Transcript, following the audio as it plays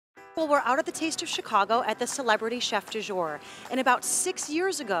Well, we're out at the Taste of Chicago at the Celebrity Chef du Jour. And about 6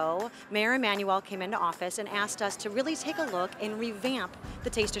 years ago, Mayor Emanuel came into office and asked us to really take a look and revamp the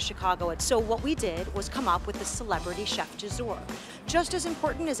Taste of Chicago. And so what we did was come up with the Celebrity Chef du Jour. Just as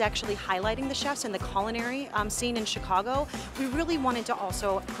important as actually highlighting the chefs and the culinary scene in Chicago, we really wanted to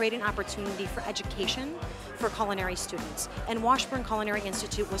also create an opportunity for education for culinary students. And Washburne Culinary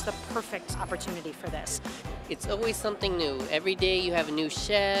Institute was the perfect opportunity for this. It's always something new. Every day you have a new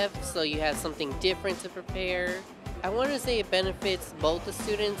chef, so you have something different to prepare. I want to say it benefits both the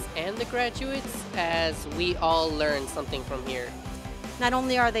students and the graduates as we all learn something from here. Not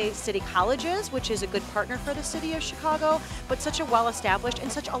only are they city colleges, which is a good partner for the city of Chicago, but such a well-established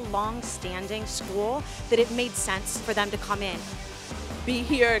and such a long-standing school that it made sense for them to come in. Be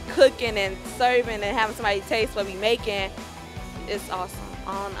here cooking and serving and having somebody taste what we making, it's awesome.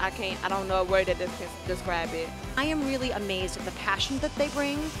 I don't know a word that can describe it. I am really amazed at the passion that they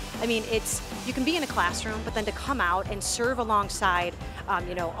bring. I mean, you can be in a classroom, but then to come out and serve alongside,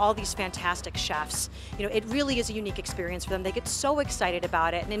 all these fantastic chefs, it really is a unique experience for them. They get so excited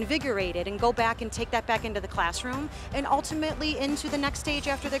about it and invigorated and go back and take that back into the classroom and ultimately into the next stage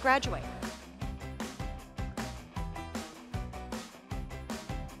after they graduate.